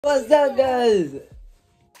What's up, guys?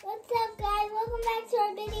 What's up, guys? Welcome back to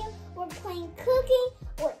our video. We're playing cooking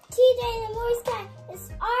with TJ and Amoriskye. It's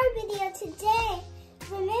our video today.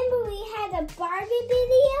 Remember we had a Barbie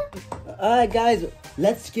video? Alright, guys,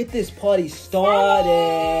 let's get this party started.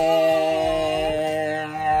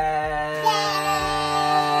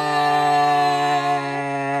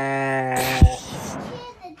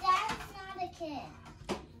 The dad's not a kid.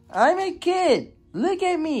 I'm a kid. Look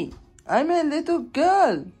at me. I'm a little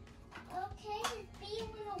girl. Okay, just be a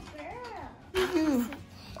little girl.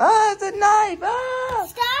 Ah, it's a knife. Ah.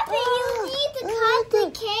 Stop it. You need to cut the I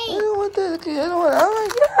cake. don't want the cake. I don't want. Oh my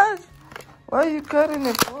gosh. Why are you cutting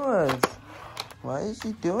it for us? Why is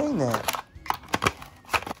she doing that?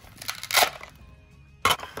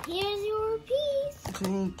 Here's your piece.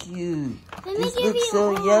 Thank you. Let me This give looks you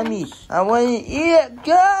so one. yummy. I want to eat it.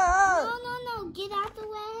 Go. No. Get out the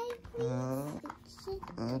way, please.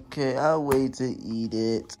 Okay, I'll wait to eat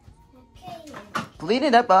it. Okay. Clean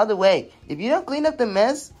it up all the way. If you don't clean up the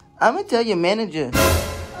mess, I'm going to tell your manager.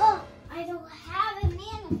 Oh, I don't have a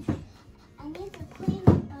manager. I need to clean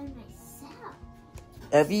it by myself.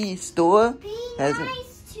 Every store Be has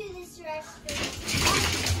nice to this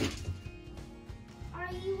restaurant. Or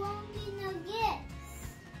you won't get no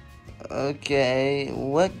gifts. Okay,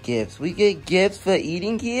 what gifts? We get gifts for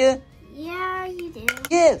eating here? Yeah, you do.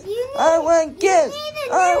 Gifts. I want gifts.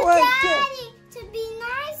 I want gifts. To be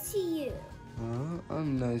nice to you.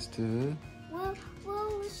 I'm nice to her. Well,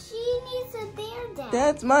 she needs a bear dad.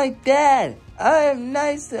 That's my dad. I am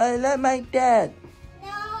nice. I love my dad. No,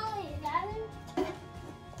 you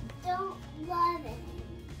don't love it.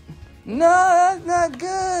 No, that's not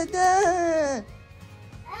good. Okay,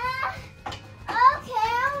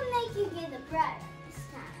 I'll make you get a brother this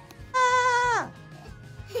time. Ah,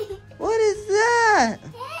 what is that?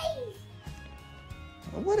 Hey,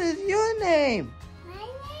 What is your name? my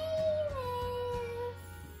name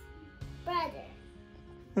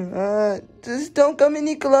is Brother. Just don't come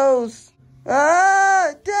any close.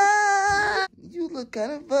 Dad! You look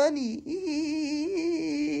kind of funny.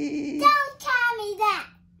 Don't tell me that.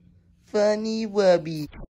 Funny wubby.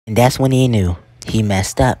 And that's when he knew he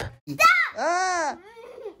messed up. Ah!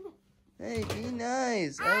 Hey, be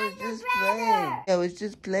nice. I was I'm your just brother. playing. I was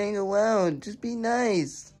just playing around. Just be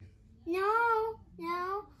nice. No.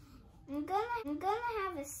 I'm gonna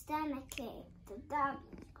have a stomach ache. The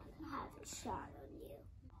doctor's gonna have a shot on you.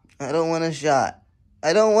 I don't want a shot.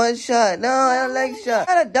 I don't want shot. No, I don't like shot.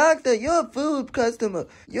 I'm not a doctor. You're a food customer.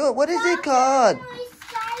 What is it called?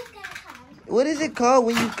 Amoriskye's gonna come. What is it called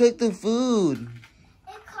when you cook the food?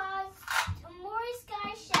 It calls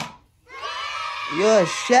Amoriskye chef. You're a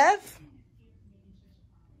chef?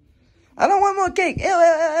 I don't want more cake. Ew,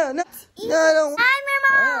 no. No, I don't. I'm your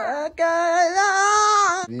mom. Okay, no.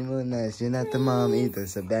 Be more nice. You're not the mom either,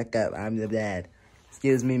 so back up. I'm the dad.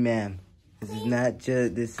 Excuse me, ma'am. This is not your.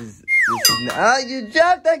 This is not. Oh, you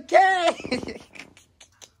dropped the cake.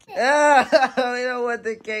 Oh, we don't want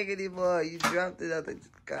the cake anymore. You dropped it on the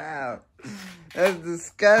ground. That's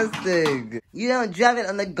disgusting. You don't drop it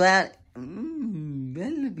on the ground.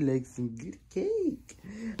 That look like some good cake.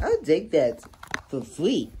 I'll take that for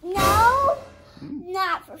free. No,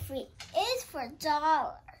 not for free. It's for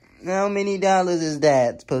 $1. How many dollars is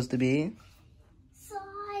that supposed to be? So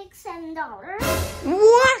like $7.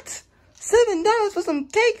 What? $7 for some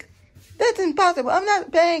cake? That's impossible. I'm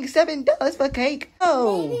not paying $7 for cake.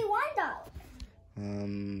 Oh. Maybe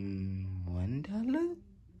 $1. $1?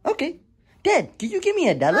 Okay. Dad, can you give me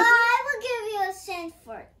 $1? I will give you a cent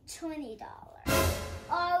for $20.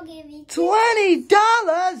 I'll give you $20?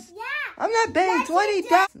 Yeah. I'm not paying $20.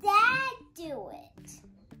 Dad, do it.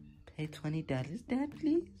 Pay $20, Dad,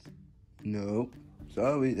 please? No.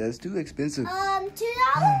 Sorry, that's too expensive. $2.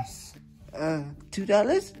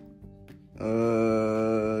 $2?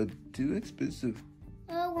 Too expensive.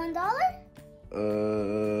 $1.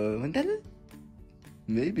 $1?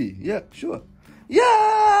 Maybe. Yeah, sure. Yeah!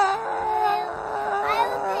 I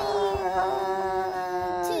will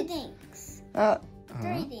pay you 2 things.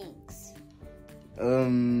 3 things.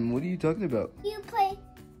 What are you talking about? You play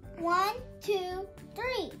 1, 2,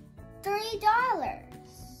 3. $3.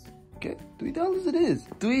 Okay, $3 it is.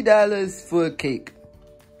 $3 for a cake.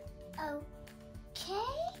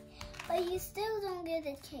 Okay, but you still don't get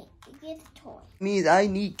a cake. You get a toy. Means I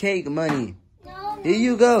need cake money. No. Here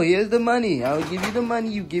you go. Here's the money. I'll give you the money.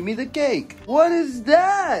 You give me the cake. What is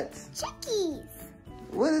that? Chickies.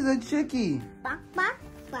 What is a chickie? Bark, bark,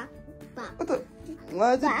 bark, bark. What the?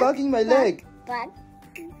 Why is it barking my leg? Bark.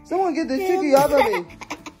 Someone get the chickie off of me.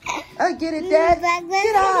 I get it, Dad.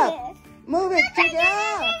 Get off. Move it. Take it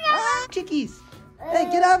off. Ah, chickies. Hey,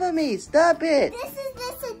 get off of me. Stop it. This is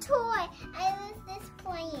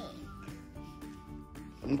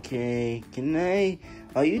Okay, can I?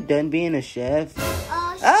 Are you done being a chef?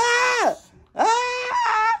 Oh,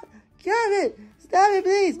 Stop it! Stop it,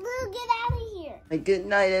 please! Blue, get out of here. Good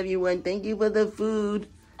night, everyone. Thank you for the food.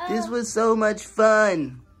 This was so much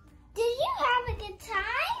fun. Did you have a good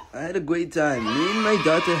time? I had a great time. Me and my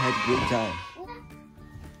daughter had a great time.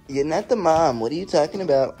 You're not the mom. What are you talking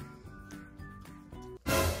about?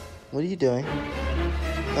 What are you doing?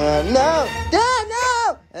 No! Dad,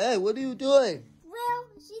 no! Hey, what are you doing? Well,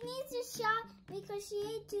 she needs a shot because she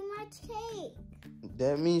ate too much cake.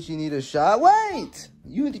 That means she needs a shot? Wait!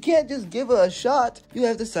 You can't just give her a shot. You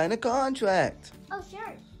have to sign a contract. Oh,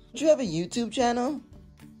 sure. Do you have a YouTube channel?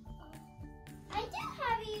 I do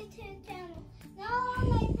have a YouTube channel. Now on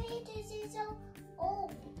my pages is so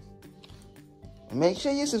old. Make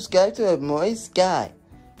sure you subscribe to Amoriskye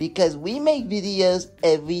because we make videos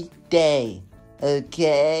every day.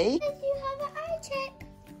 Okay? If you have an eye check.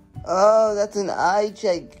 Oh, that's an eye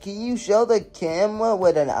check. Can you show the camera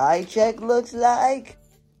what an eye check looks like?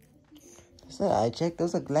 It's not an eye check.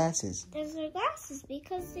 Those are glasses. Those are glasses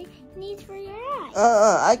because they need for your eyes.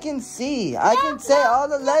 I can see. I can say all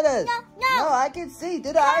the letters. No, I can see.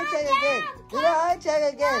 Do the eye check again. Do the eye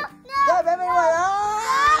check again. No, Stop everyone.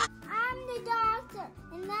 Ah! I'm the doctor,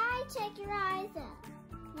 and I check your eyes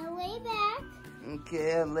out. Now lay back.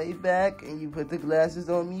 Okay, I lay back, and you put the glasses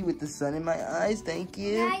on me with the sun in my eyes. Thank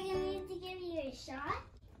you. Now you need to give you a shot.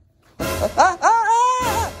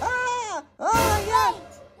 Oh my God! Wait,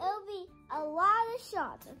 it'll be a lot of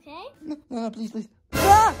shots, okay? No, please. Tell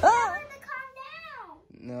her to calm down.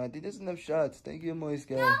 No, I think there's enough shots. Thank you,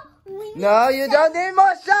 Amoriskye. We No, need you to- don't need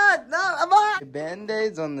more shots. No, come on.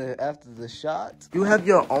 Band-aids on after the shot. You have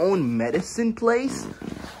your own medicine place,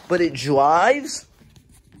 but it drives.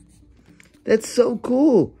 That's so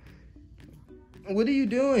cool. What are you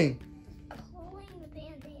doing? Pulling the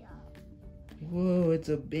Band-Aid off. Whoa, it's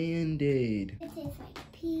a Band-Aid. It tastes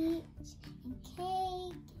like peach and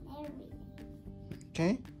cake and everything.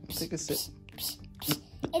 Okay, take a sip.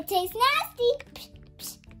 It tastes nasty.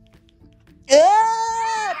 Yeah!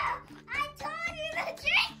 I told you to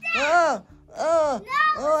drink that. Oh,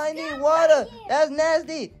 No, I it's need good water. for you. That's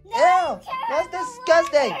nasty. No, Ew, you can't that's have no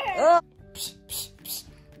disgusting. water. Oh.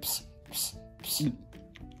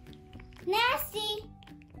 Nasty.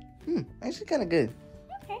 Actually kind of good.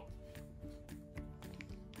 Okay.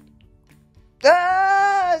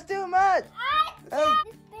 Ah, it's too much. I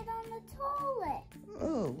spit on the toilet.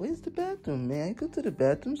 Oh, where's the bathroom, man? I go to the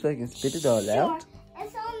bathroom so I can spit it all out.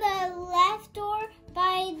 It's on the left door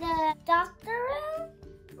by the doctor room.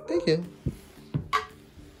 Thank you.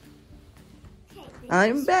 Okay.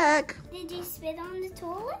 I'm back. Did you spit on the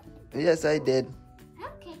toilet? Yes, I did.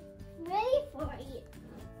 Okay. Ready for you.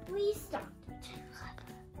 Please stop.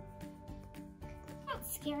 Not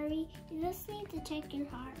scary. You just need to check your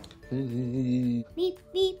heart. Beep,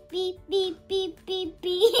 beep, beep, beep, beep, beep,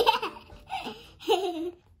 beep.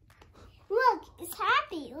 Look, it's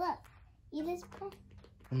happy. Look. You just press.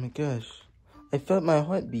 Oh my gosh. I felt my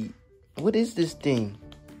heartbeat. What is this thing?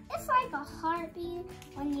 It's like a heartbeat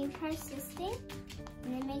when you press this thing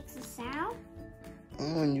and it makes a sound.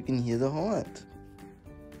 Oh, and you can hear the heart.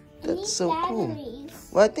 You need That's so cool. batteries.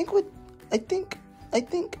 Well, I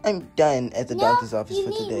think I'm done at the doctor's office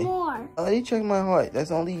for today. You need more. I already checked my heart.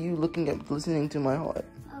 That's only you listening to my heart.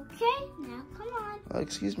 Okay, now come on. Oh,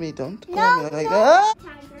 excuse me, don't call No, me like no. that.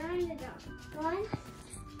 Time to run the dog. 1,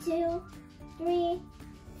 2, 3,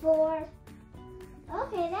 4.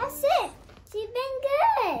 Okay, that's it. She's been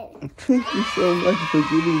good. Thank you so much for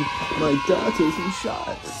giving my daughter some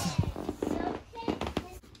shots.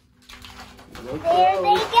 Okay. There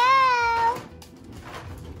they go.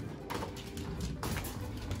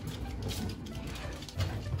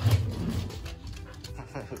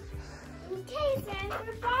 Okay, time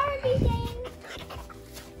for Barbie things.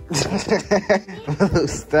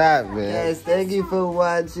 Stop, man. Yes, thank you for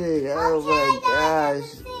watching. Oh my gosh.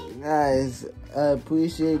 Guys, I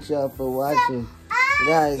appreciate y'all for watching.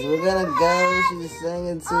 Guys, we're gonna go. She's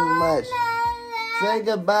singing too much. Say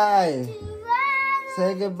goodbye.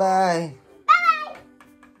 Say goodbye. Bye-bye.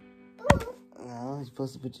 No, you're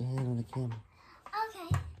supposed to put your hand on the camera.